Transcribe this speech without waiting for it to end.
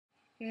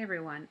Hey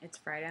everyone, it's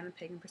Friday on the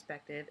Pagan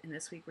Perspective, and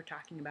this week we're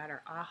talking about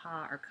our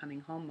aha or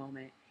coming home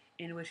moment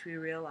in which we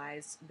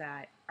realized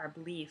that our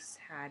beliefs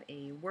had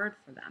a word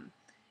for them,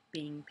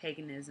 being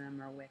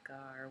paganism or Wicca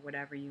or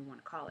whatever you want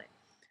to call it.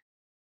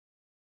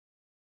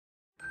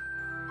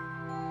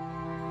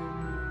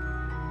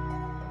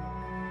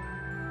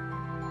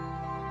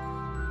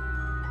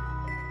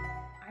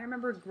 I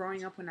remember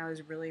growing up when I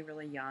was really,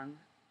 really young,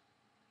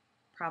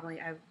 probably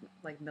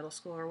like middle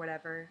school or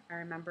whatever. I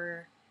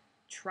remember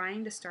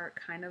trying to start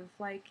kind of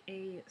like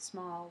a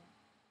small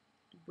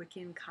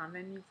Wiccan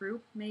coven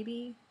group,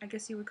 maybe I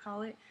guess you would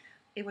call it.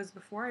 It was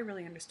before I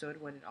really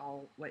understood what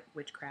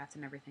witchcraft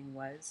and everything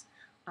was.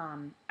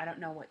 I don't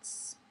know what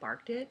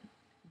sparked it,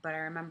 but I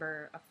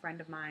remember a friend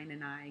of mine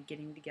and I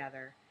getting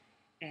together,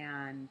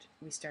 and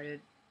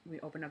we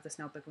opened up this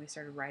notebook and we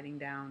started writing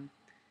down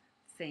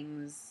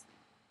things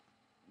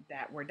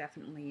that were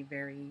definitely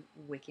very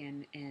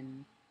Wiccan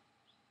in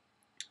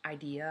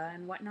idea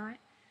and whatnot.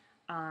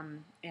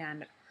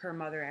 And her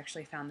mother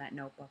actually found that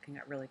notebook and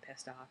got really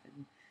pissed off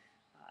and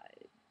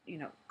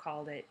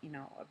called it,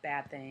 a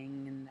bad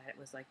thing, and that it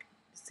was like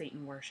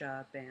Satan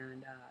worship,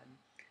 and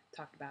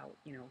talked about,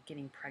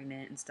 getting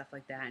pregnant and stuff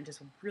like that, and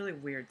just really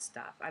weird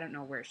stuff. I don't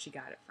know where she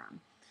got it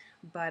from,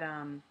 but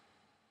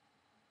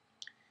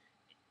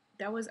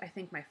that was, I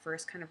think, my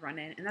first kind of run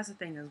in. And that's the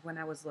thing, is when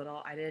I was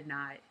little, I did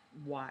not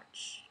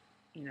watch,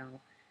 you know,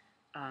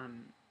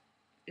 um,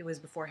 it was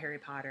before Harry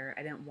Potter.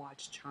 I didn't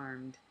watch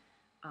Charmed.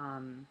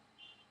 Um,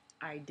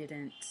 I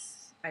didn't.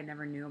 I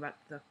never knew about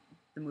the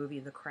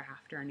movie The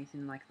Craft or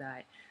anything like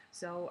that.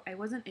 So I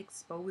wasn't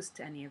exposed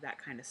to any of that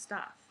kind of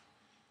stuff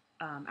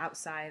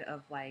outside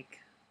of like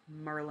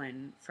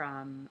Merlin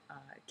from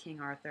King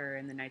Arthur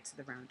and the Knights of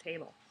the Round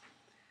Table.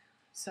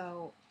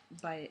 So,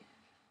 but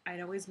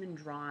I'd always been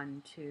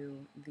drawn to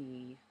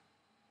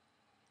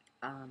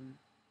um,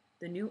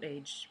 the New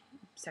Age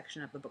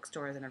section of the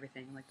bookstores and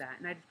everything like that,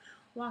 and I'd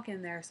walk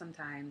in there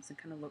sometimes and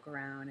kind of look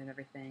around and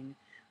everything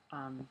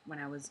when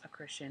I was a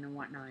Christian and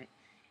whatnot,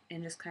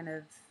 and just kind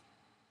of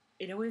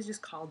it always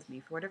just called to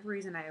me. For whatever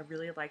reason, I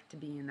really liked to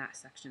be in that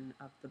section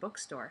of the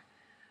bookstore.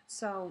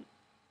 So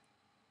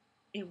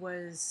it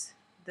was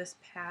this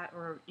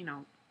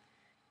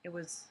it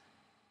was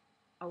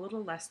a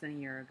little less than a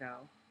year ago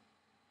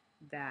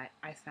that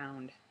I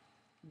found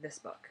this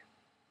book.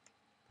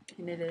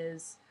 And it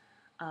is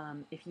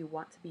If You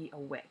Want to Be a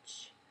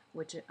Witch,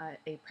 which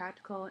a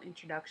practical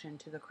introduction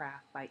to the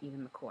craft by Eva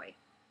McCoy.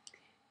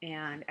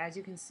 And as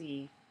you can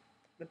see,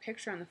 the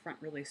picture on the front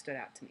really stood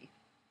out to me.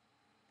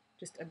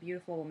 Just a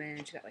beautiful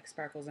woman. She got like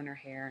sparkles in her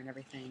hair and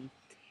everything.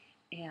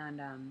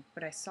 And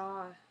but I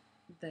saw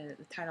the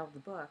title of the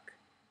book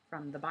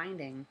from the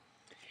binding,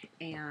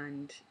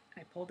 and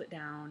I pulled it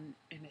down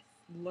and I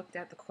looked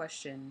at the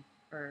question,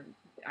 or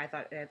I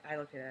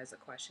looked at it as a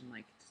question,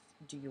 like,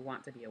 do you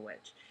want to be a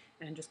witch?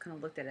 And I just kind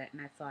of looked at it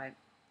and I thought,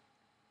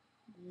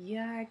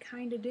 yeah, I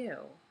kind of do.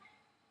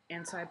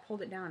 And so I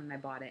pulled it down and I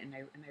bought it, and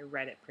I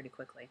read it pretty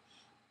quickly.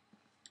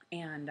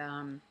 And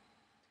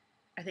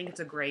I think it's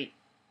a great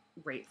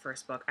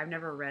first book. I've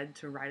never read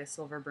To Ride a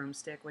Silver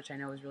Broomstick, which I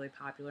know is really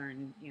popular,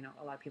 and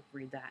a lot of people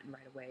read that and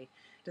right away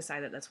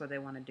decide that that's what they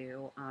want to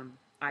do.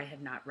 I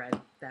had not read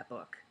that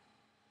book,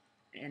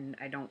 and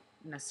I don't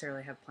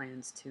necessarily have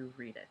plans to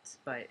read it,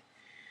 but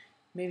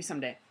maybe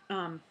someday.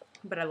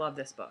 But I love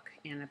this book,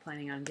 and I'm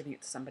planning on giving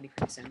it to somebody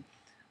pretty soon.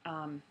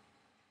 Um,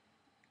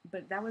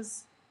 but that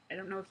was, I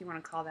don't know if you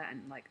want to call that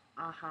an like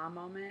aha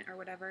moment or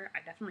whatever. I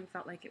definitely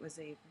felt like it was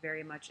a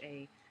very much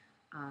a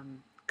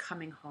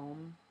coming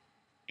home,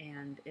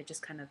 and it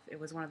just kind of, it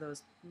was one of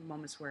those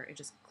moments where it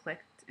just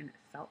clicked and it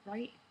felt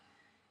right.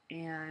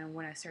 And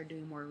when I started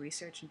doing more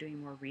research and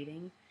doing more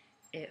reading,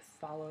 it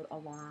followed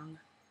along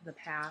the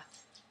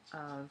path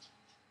of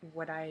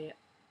what I,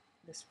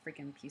 this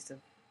freaking piece of,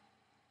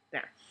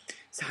 there,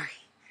 sorry,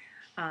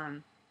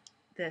 um,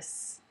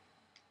 this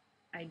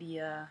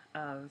idea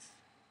of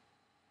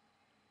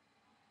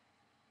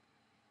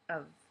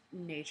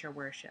nature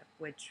worship,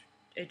 which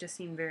it just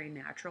seemed very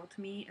natural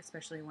to me,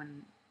 especially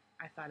when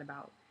I thought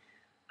about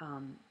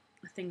um,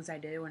 things I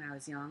did when I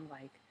was young,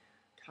 like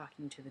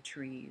talking to the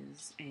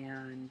trees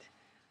and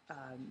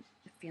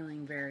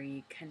feeling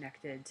very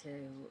connected to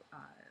uh,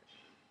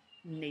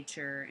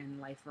 nature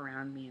and life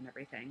around me and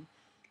everything.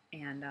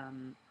 And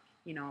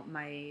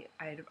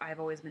I've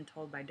always been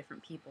told by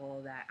different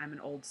people that I'm an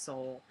old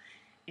soul,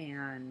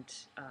 and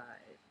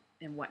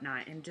and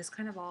whatnot, and just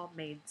kind of all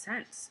made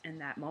sense in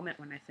that moment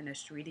when I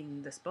finished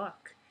reading this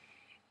book.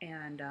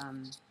 And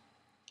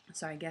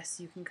so I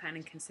guess you can kind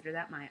of consider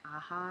that my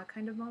aha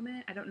kind of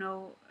moment. I don't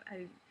know.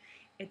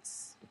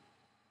 It's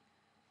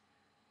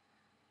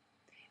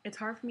it's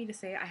hard for me to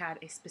say I had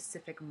a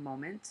specific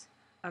moment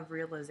of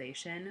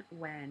realization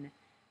when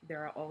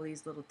there are all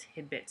these little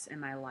tidbits in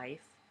my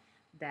life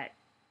that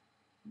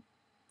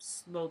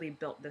slowly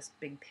built this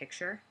big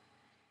picture.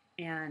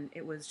 And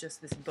it was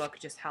just this book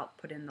just helped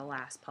put in the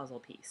last puzzle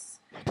piece,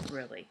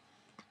 really.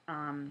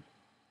 Um,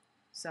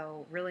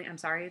 so really, I'm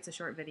sorry it's a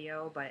short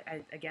video, but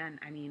again,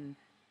 I mean,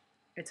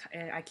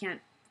 I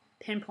can't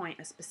pinpoint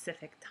a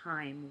specific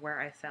time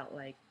where I felt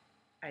like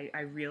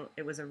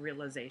it was a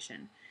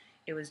realization.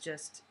 It was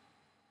just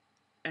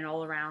an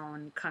all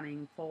around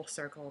coming full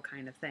circle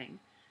kind of thing.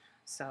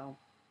 So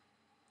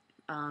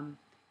um,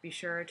 be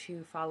sure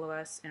to follow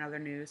us in other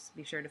news.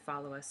 Be sure to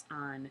follow us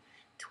on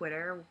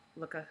Twitter.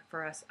 Look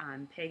for us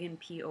on Pagan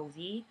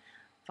POV.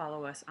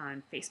 Follow us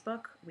on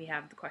Facebook. We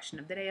have the question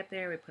of the day up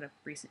there. We put up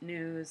recent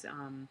news.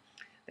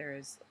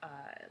 There's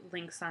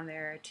links on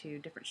there to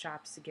different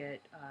shops to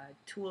get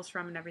tools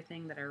from and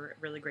everything that are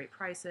really great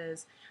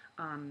prices.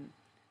 Um,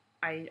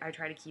 I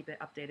try to keep it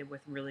updated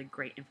with really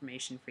great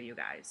information for you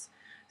guys.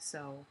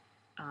 So,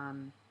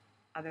 um,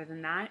 other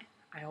than that,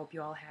 I hope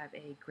you all have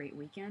a great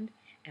weekend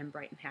and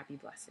bright and happy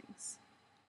blessings.